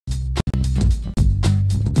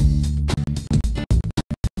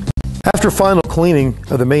After final cleaning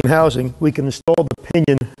of the main housing, we can install the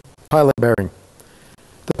pinion pilot bearing.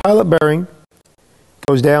 The pilot bearing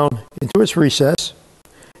goes down into its recess,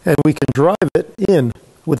 and we can drive it in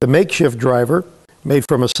with a makeshift driver made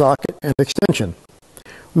from a socket and extension.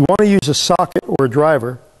 We want to use a socket or a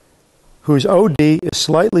driver whose OD is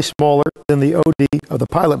slightly smaller than the OD of the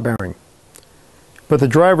pilot bearing. But the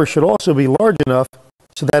driver should also be large enough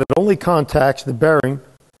so that it only contacts the bearing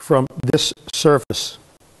from this surface.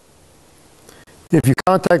 If you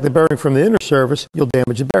contact the bearing from the inner surface, you'll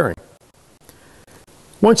damage the bearing.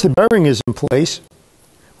 Once the bearing is in place,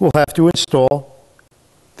 we'll have to install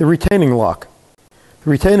the retaining lock. The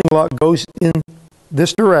retaining lock goes in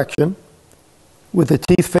this direction with the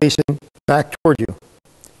teeth facing back toward you.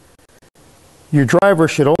 Your driver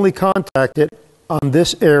should only contact it on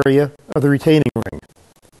this area of the retaining ring.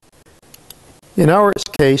 In our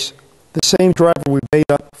case, the same driver we made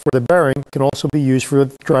up for the bearing can also be used for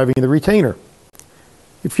driving the retainer.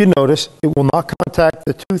 If you notice, it will not contact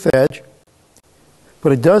the tooth edge,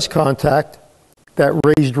 but it does contact that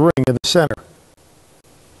raised ring in the center.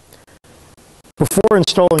 Before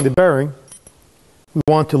installing the bearing, we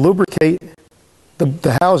want to lubricate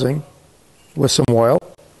the housing with some oil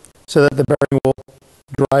so that the bearing will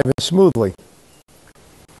drive in smoothly.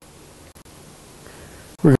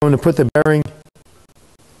 We're going to put the bearing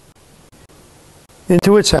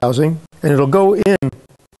into its housing, and it'll go in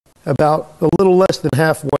about a little less than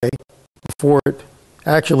halfway before it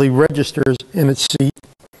actually registers in its seat.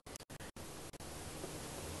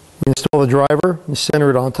 We install the driver and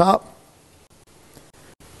center it on top,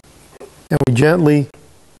 and we gently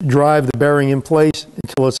drive the bearing in place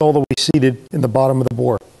until it's all the way seated in the bottom of the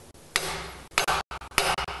bore.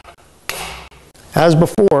 As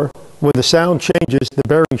before, when the sound changes, the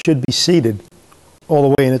bearing should be seated all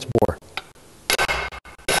the way in its bore.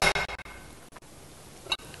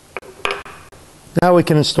 Now we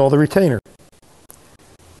can install the retainer.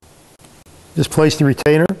 Just place the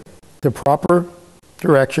retainer the proper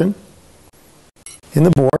direction in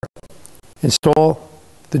the bore. Install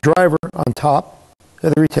the driver on top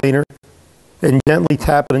of the retainer and gently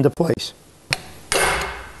tap it into place.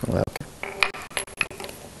 Okay.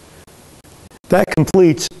 That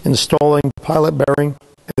completes installing the pilot bearing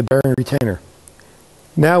and the bearing retainer.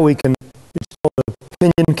 Now we can install the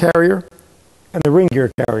pinion carrier and the ring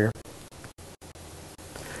gear carrier.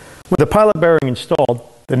 With the pilot bearing installed,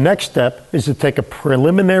 the next step is to take a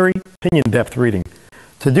preliminary pinion depth reading.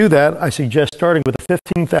 To do that, I suggest starting with a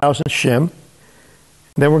 15,000 shim.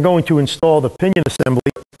 Then we're going to install the pinion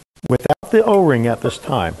assembly without the O-ring at this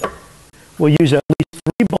time. We'll use at least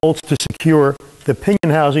 3 bolts to secure the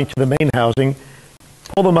pinion housing to the main housing,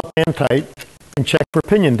 pull them up and tight, and check for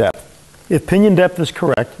pinion depth. If pinion depth is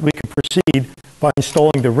correct, we can proceed by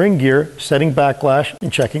installing the ring gear, setting backlash,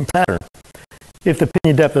 and checking pattern. If the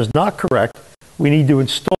pinion depth is not correct, we need to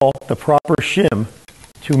install the proper shim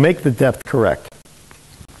to make the depth correct.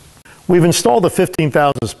 We've installed the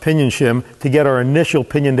 15,000 pinion shim to get our initial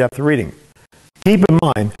pinion depth reading. Keep in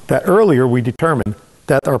mind that earlier we determined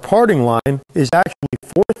that our parting line is actually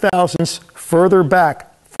 4 thousandths further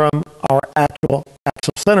back from our actual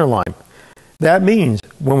axle center line. That means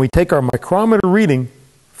when we take our micrometer reading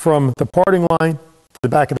from the parting line to the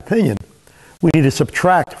back of the pinion, we need to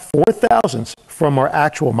subtract 4 thousandths from our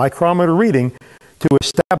actual micrometer reading to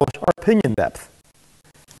establish our pinion depth.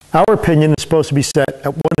 Our pinion is supposed to be set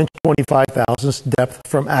at 1 inch 25 thousandths depth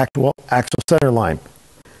from actual axle center line.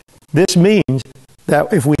 This means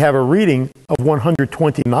that if we have a reading of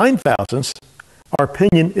 129 thousandths, our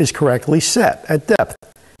pinion is correctly set at depth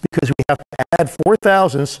because we have to add 4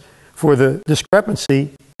 thousandths for the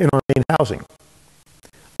discrepancy in our main housing.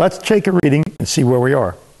 Let's take a reading and see where we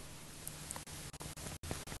are.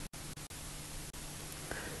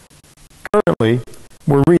 Currently,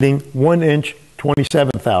 we're reading 1 inch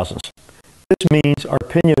 27 thousandths. This means our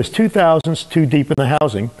pinion is 2 thousandths too deep in the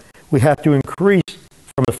housing. We have to increase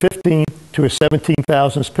from a 15 to a 17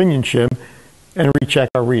 thousandths pinion shim and recheck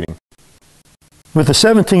our reading. With the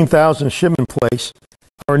 17 thousandths shim in place,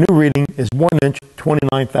 our new reading is 1 inch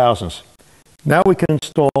 29 thousandths. Now we can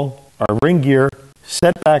install our ring gear,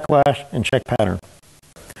 set backlash, and check pattern.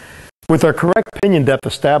 With our correct pinion depth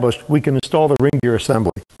established, we can install the ring gear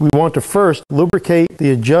assembly. We want to first lubricate the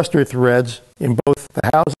adjuster threads in both the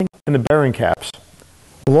housing and the bearing caps.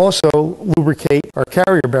 We'll also lubricate our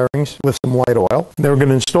carrier bearings with some light oil. Then we're going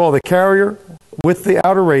to install the carrier with the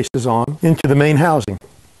outer races on into the main housing.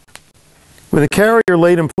 With the carrier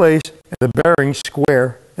laid in place and the bearings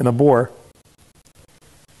square in a bore,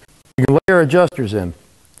 we can lay our adjusters in.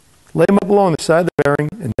 Lay them up along the side of the bearing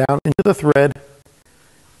and down into the thread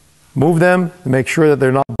Move them to make sure that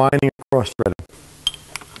they're not binding or cross-threaded.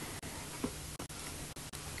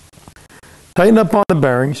 Tighten up on the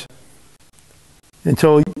bearings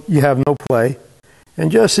until you have no play,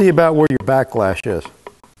 and just see about where your backlash is.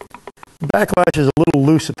 The backlash is a little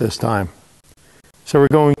loose at this time. So we're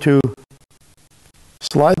going to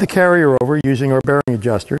slide the carrier over using our bearing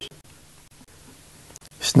adjusters,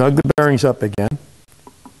 snug the bearings up again,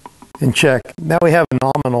 and check. Now we have a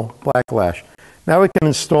nominal backlash. Now we can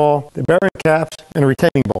install the bearing caps and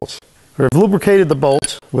retaining bolts. We've lubricated the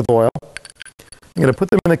bolts with oil. I'm going to put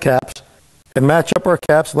them in the caps and match up our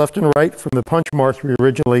caps left and right from the punch marks we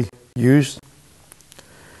originally used.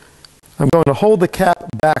 I'm going to hold the cap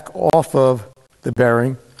back off of the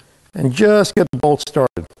bearing and just get the bolts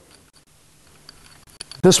started.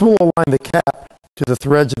 This will align the cap to the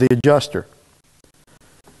threads of the adjuster.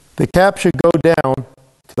 The cap should go down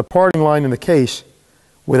to the parting line in the case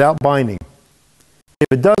without binding. If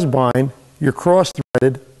it does bind, you're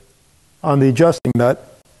cross-threaded on the adjusting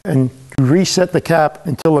nut and reset the cap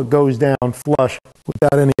until it goes down flush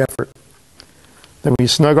without any effort. Then we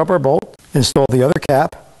snug up our bolt, install the other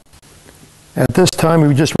cap. At this time,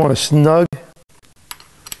 we just want to snug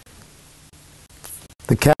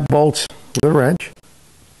the cap bolts with a wrench.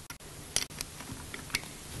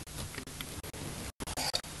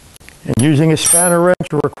 And using a spanner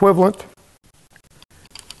wrench or equivalent,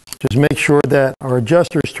 just make sure that our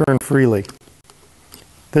adjusters turn freely.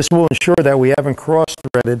 This will ensure that we haven't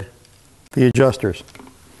cross-threaded the adjusters.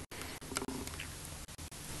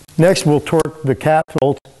 Next, we'll torque the cap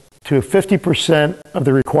bolt to 50% of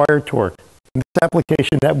the required torque. In this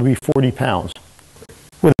application, that would be 40 pounds.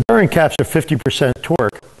 With the bearing caps at 50%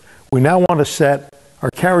 torque, we now want to set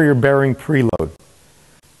our carrier bearing preload.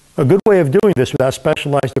 A good way of doing this without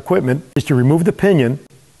specialized equipment is to remove the pinion,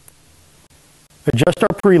 adjust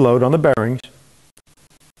our preload on the bearings,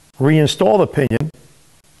 reinstall the pinion,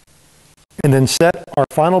 and then set our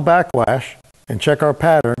final backlash and check our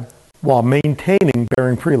pattern while maintaining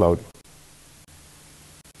bearing preload.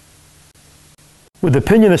 With the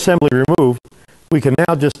pinion assembly removed, we can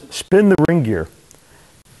now just spin the ring gear.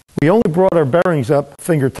 We only brought our bearings up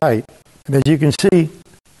finger tight, and as you can see,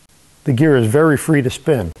 the gear is very free to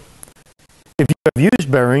spin. If you have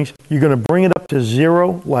used bearings, you're going to bring it up to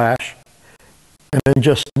 0 lash and then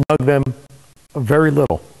just snug them very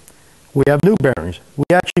little. We have new bearings. We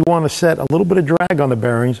actually want to set a little bit of drag on the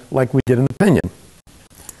bearings like we did in the pinion.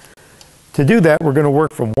 To do that, we're going to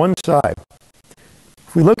work from one side.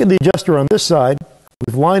 If we look at the adjuster on this side,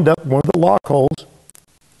 we've lined up one of the lock holes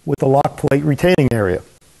with the lock plate retaining area.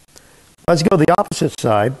 Let's go to the opposite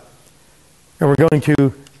side, and we're going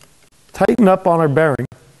to tighten up on our bearing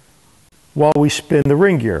while we spin the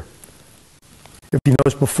ring gear. If you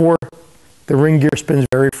noticed before, the ring gear spins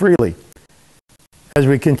very freely. As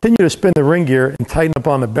we continue to spin the ring gear and tighten up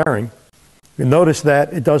on the bearing, you notice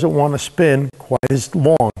that it doesn't want to spin quite as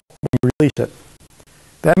long when you release it.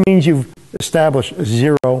 That means you've established a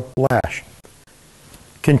 0 lash.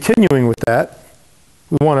 Continuing with that,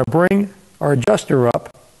 we want to bring our adjuster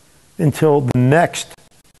up until the next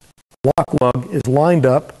lock lug is lined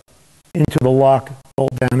up into the lock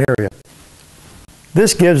bolt down area.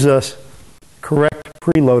 This gives us correct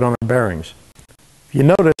preload on our bearings. If you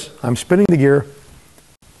notice, I'm spinning the gear.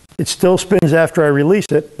 It still spins after I release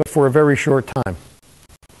it, but for a very short time.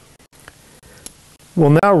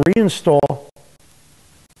 We'll now reinstall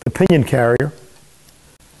the pinion carrier,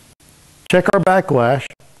 check our backlash,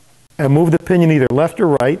 and move the pinion either left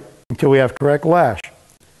or right until we have correct lash.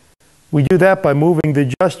 We do that by moving the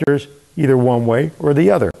adjusters either one way or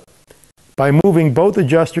the other. By moving both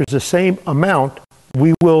adjusters the same amount,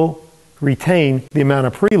 we will retain the amount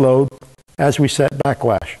of preload as we set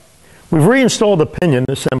backlash. We've reinstalled the pinion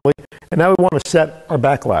assembly, and now we want to set our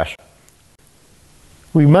backlash.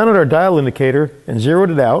 We mounted our dial indicator and zeroed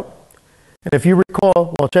it out. And if you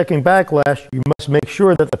recall, while checking backlash, you must make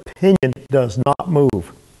sure that the pinion does not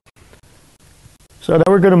move. So now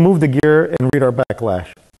we're going to move the gear and read our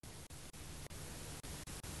backlash.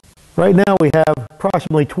 Right now we have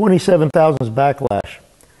approximately 27 thousandths backlash.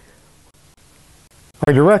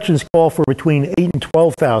 Our directions call for between 8 and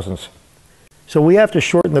 12 thousandths. So we have to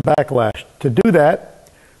shorten the backlash. To do that,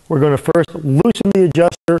 we're going to first loosen the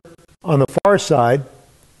adjuster on the far side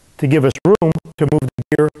to give us room to move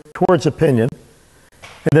the gear towards the pinion.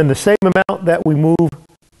 And then the same amount that we move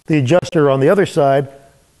the adjuster on the other side,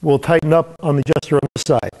 we'll tighten up on the adjuster on this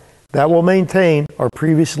side. That will maintain our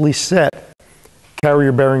previously set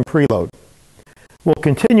carrier bearing preload. We'll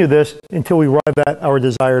continue this until we arrive at our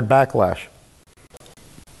desired backlash.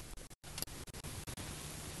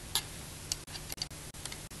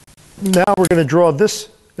 Now we're going to draw this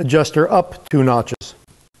adjuster up 2 notches.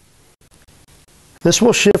 This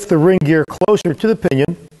will shift the ring gear closer to the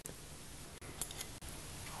pinion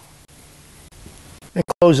and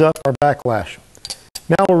close up our backlash.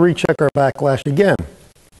 Now we'll recheck our backlash again.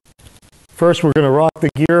 First, we're going to rock the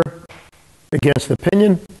gear against the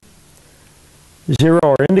pinion, zero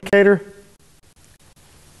our indicator,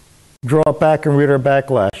 draw it back and read our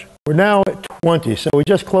backlash. We're now at 20, so we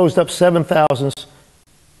just closed up 7 thousandths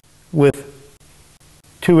with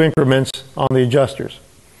 2 increments on the adjusters.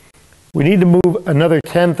 We need to move another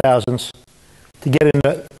 10 thousandths to get in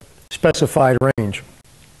the specified range.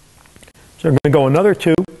 So I'm going to go another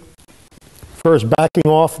 2, first backing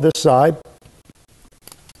off this side,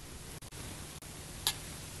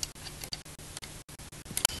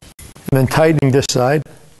 and then tightening this side,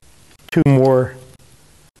 2 more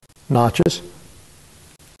notches,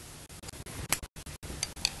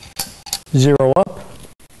 zero up,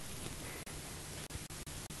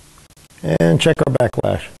 and check our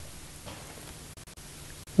backlash.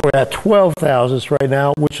 We're at 12 thousandths right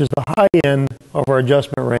now, which is the high end of our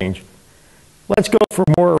adjustment range. Let's go for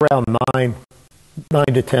more around 9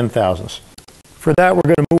 to 10 thousandths. For that, we're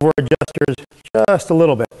going to move our adjusters just a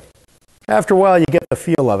little bit. After a while, you get the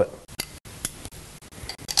feel of it.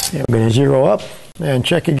 And we're going to zero up and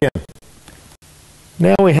check again.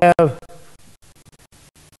 Now we have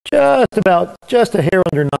just a hair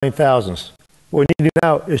under 9 thousandths. What we need to do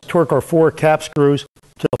now is torque our 4 cap screws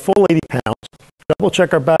to the full 80 pounds, double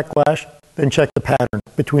check our backlash, then check the pattern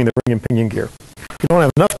between the ring and pinion gear. If you don't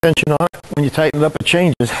have enough tension on it, when you tighten it up, it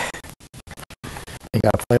changes. You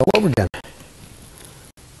got to play all over again.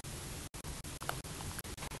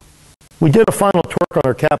 We did a final torque on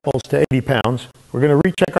our cap bolts to 80 pounds. We're going to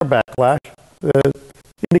recheck our backlash. The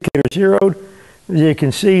indicator zeroed. As you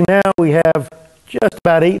can see now, we have just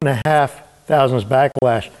about 8.5 thousandths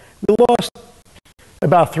backlash. We lost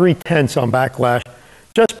about 3/10 on backlash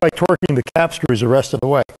just by torquing the cap screws the rest of the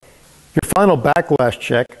way. Your final backlash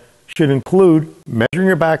check should include measuring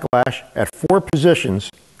your backlash at 4 positions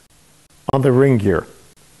on the ring gear.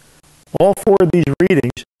 All 4 of these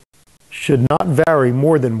readings should not vary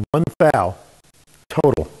more than 1 thou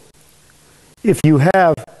total. If you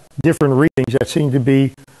have different readings that seem to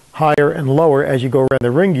be higher and lower as you go around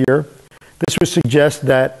the ring gear, this would suggest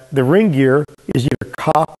that the ring gear is either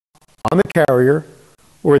cocked on the carrier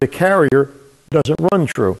or the carrier doesn't run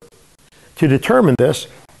true. To determine this,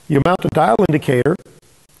 you mount a dial indicator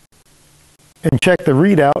and check the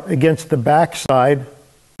readout against the back side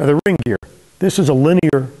of the ring gear. This is a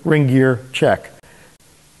linear ring gear check.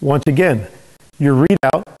 Once again, your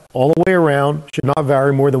readout all the way around should not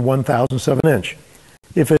vary more than 1/1000th of an inch.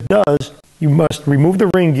 If it does, you must remove the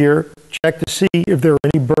ring gear, check to see if there are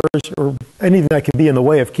any burrs or anything that can be in the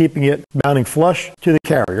way of keeping it mounting flush to the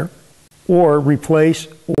carrier, or replace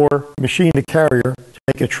or machine the carrier to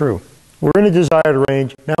make it true. We're in a desired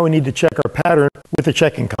range. Now we need to check our pattern with the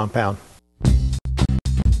checking compound.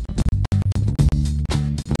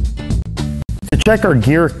 To check our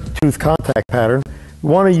gear tooth contact pattern, we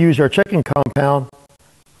want to use our checking compound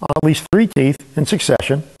on at least 3 teeth in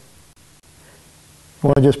succession. We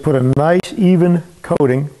want to just put a nice even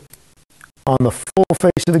coating on the full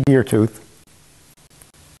face of the gear tooth.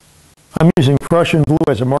 I'm using Prussian blue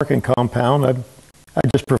as a marking compound. I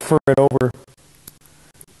just prefer it over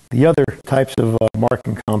the other types of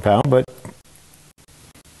marking compound, but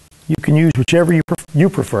you can use whichever you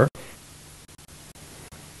prefer.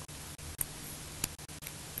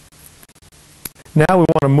 Now we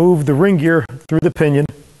want to move the ring gear through the pinion.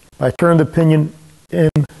 I turn the pinion in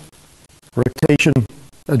rotation,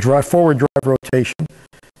 a forward drive rotation,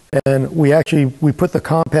 and we put the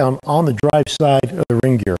compound on the drive side of the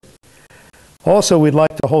ring gear. Also, we'd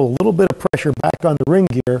like to hold a little bit of pressure back on the ring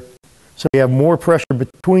gear so we have more pressure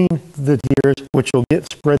between the gears, which will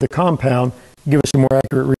spread the compound, give us a more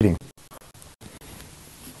accurate reading.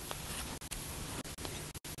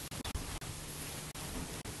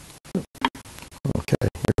 Okay,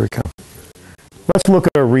 here we come. Let's look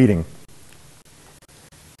at our reading.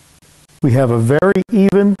 We have a very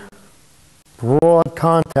even, broad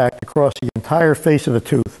contact across the entire face of the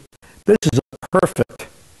tooth. This is a perfect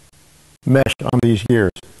mesh on these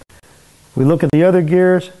gears. We look at the other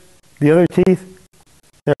gears, the other teeth,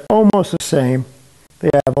 they're almost the same. They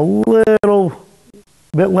have a little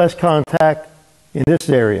bit less contact in this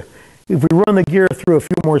area. If we run the gear through a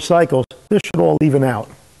few more cycles, this should all even out.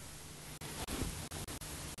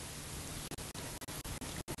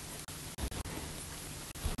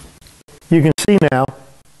 You can see now,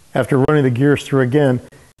 after running the gears through again,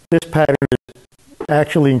 this pattern is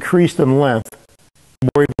actually increased in length,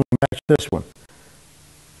 more evenly matched this one.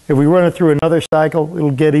 If we run it through another cycle,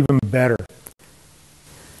 it'll get even better.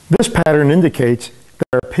 This pattern indicates that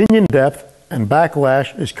our pinion depth and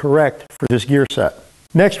backlash is correct for this gear set.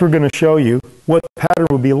 Next, we're going to show you what the pattern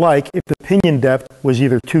would be like if the pinion depth was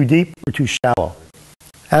either too deep or too shallow.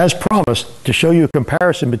 As promised, to show you a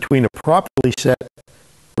comparison between a properly set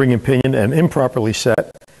ring and pinion and improperly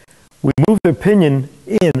set, we move the pinion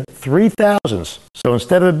in 3 thousandths. So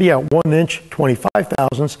instead of it being at 1 inch 25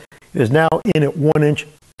 thousandths, it is now in at 1 inch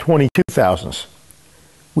 22 thousandths.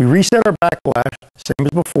 We reset our backlash, same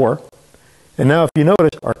as before. And now if you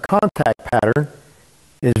notice, our contact pattern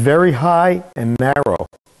is very high and narrow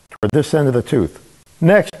toward this end of the tooth.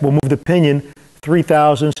 Next, we'll move the pinion 3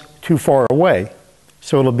 thousandths too far away.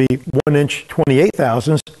 So it'll be 1 inch 28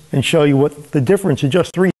 thousandths and show you what the difference in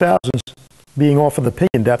just 3 thousandths being off of the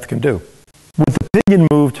pinion depth can do. With the pinion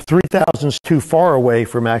moved 3 thousandths too far away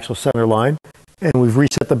from axle center line and we've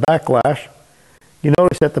reset the backlash, you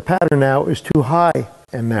notice that the pattern now is too high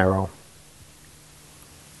and narrow.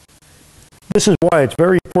 This is why it's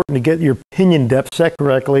very important to get your pinion depth set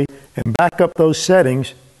correctly and back up those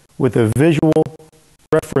settings with a visual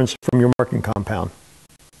reference from your marking compound.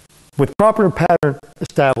 With proper pattern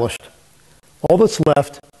established, all that's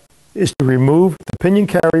left is to remove the pinion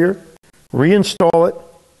carrier, reinstall it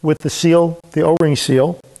with the seal, the O-ring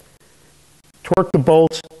seal, torque the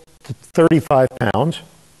bolts to 35 pounds,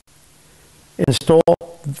 install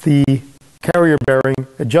the carrier bearing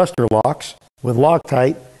adjuster locks with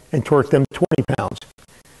Loctite and torque them to 20 pounds.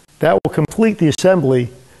 That will complete the assembly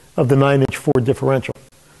of the 9-inch Ford differential.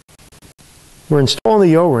 We're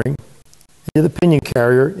installing the O-ring into the pinion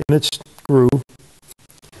carrier in its groove.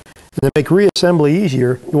 And to make reassembly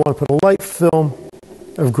easier, you want to put a light film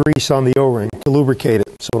of grease on the O-ring to lubricate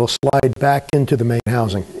it so it'll slide back into the main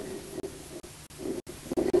housing.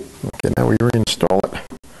 Okay, now we reinstall it.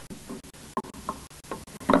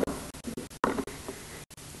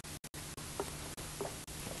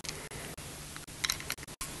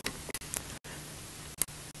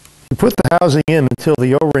 You put the housing in until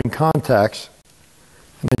the O-ring contacts,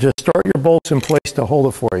 and then just start your bolts in place to hold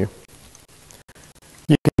it for you.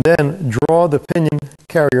 You can then draw the pinion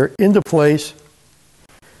carrier into place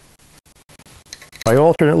by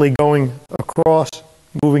alternately going across,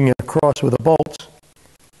 moving it across with the bolts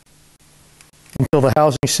until the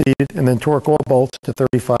housing is seated, and then torque all bolts to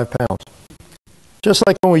 35 pounds. Just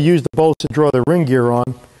like when we use the bolts to draw the ring gear on,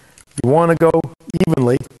 you want to go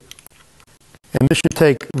evenly, and this should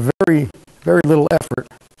take very, very little effort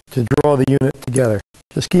to draw the unit together.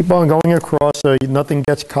 Just keep on going across so nothing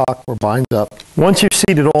gets cocked or binds up. Once you've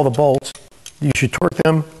seated all the bolts, you should torque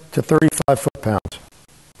them to 35 foot-pounds.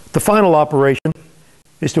 The final operation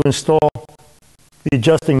is to install the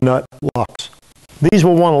adjusting nut locks. These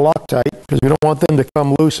will want to Loctite because we don't want them to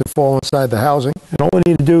come loose and fall inside the housing. And all we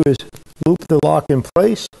need to do is loop the lock in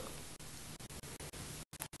place,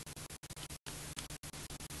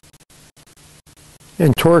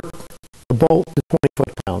 and torque the bolt to 20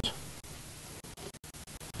 foot-pounds.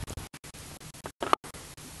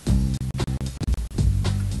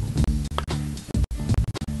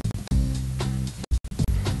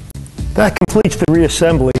 That completes the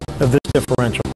reassembly of this differential.